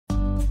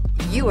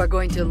You are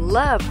going to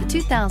love the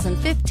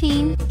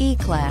 2015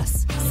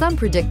 E-Class. Some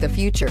predict the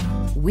future.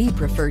 We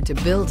prefer to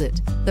build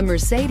it. The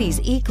Mercedes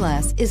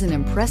E-Class is an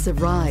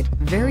impressive ride,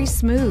 very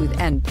smooth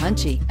and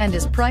punchy, and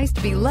is priced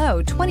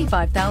below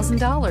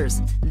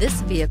 $25,000.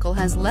 This vehicle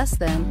has less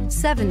than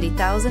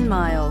 70,000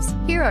 miles.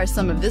 Here are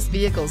some of this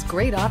vehicle's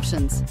great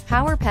options: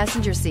 power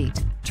passenger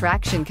seat,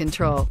 traction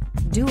control,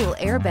 dual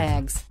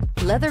airbags,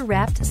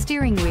 leather-wrapped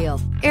steering wheel,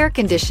 air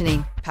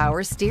conditioning,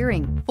 power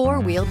steering,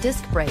 four-wheel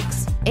disc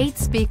brakes, 8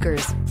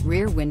 speakers,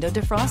 rear window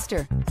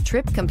defroster,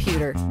 trip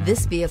computer.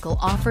 This vehicle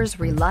offers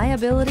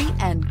reliability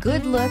and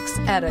good looks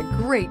at a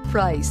great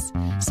price.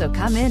 So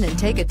come in and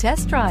take a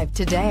test drive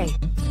today.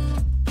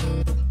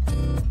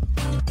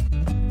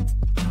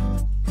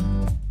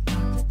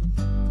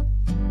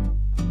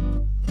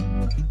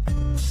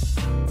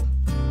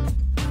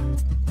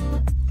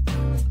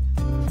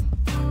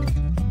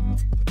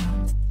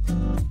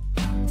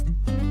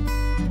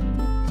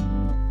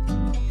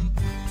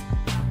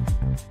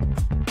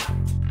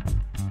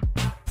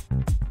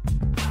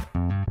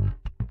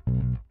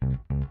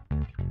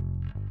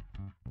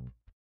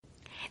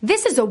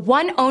 This is a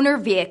one-owner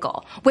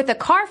vehicle with a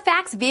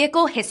Carfax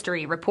Vehicle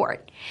History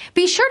Report.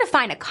 Be sure to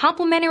find a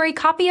complimentary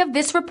copy of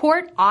this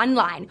report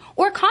online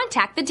or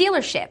contact the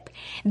dealership.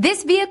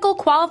 This vehicle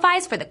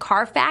qualifies for the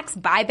Carfax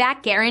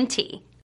Buyback Guarantee.